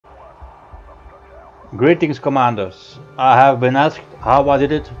Greetings commanders, I have been asked how I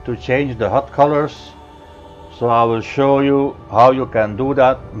did it to change the HUD colors, so I will show you how you can do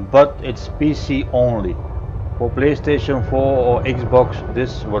that, but it's PC only. For PlayStation 4 or Xbox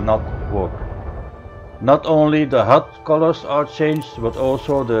this will not work. Not only the HUD colors are changed, but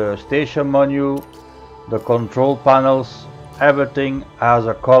also the station menu, the control panels, everything has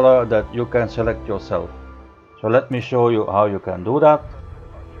a color that you can select yourself. So let me show you how you can do that.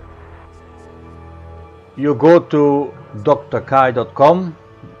 You go to drkai.com.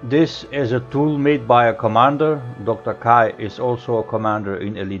 This is a tool made by a commander. Dr. Kai is also a commander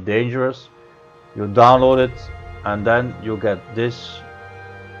in Elite Dangerous. You download it and then you get this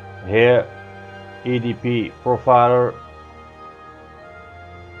here, EDP profiler.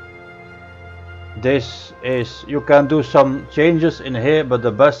 This is, you can do some changes in here, but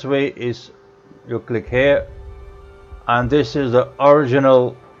the best way is you click here and this is the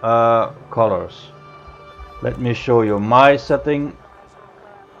original colors. Let me show you my setting.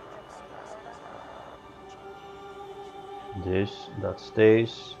 This, that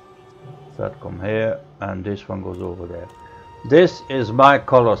stays, that come here, and this one goes over there. This is my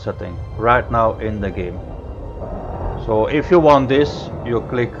color setting right now in the game. So if you want this, you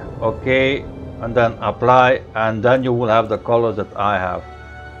click OK and then apply, and then you will have the colors that I have.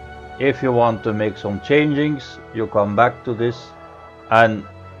 If you want to make some changings, you come back to this and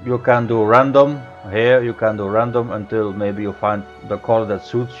you can do random. Here you can do random until maybe you find the color that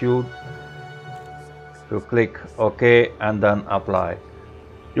suits you. You click OK and then apply.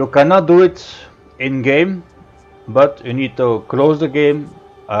 You cannot do it in game, but you need to close the game,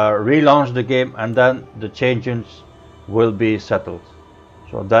 relaunch the game, and then the changes will be settled.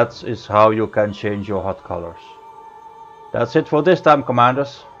 So that is how you can change your HUD colors. That's it for this time,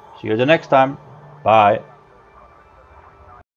 commanders. See you the next time. Bye.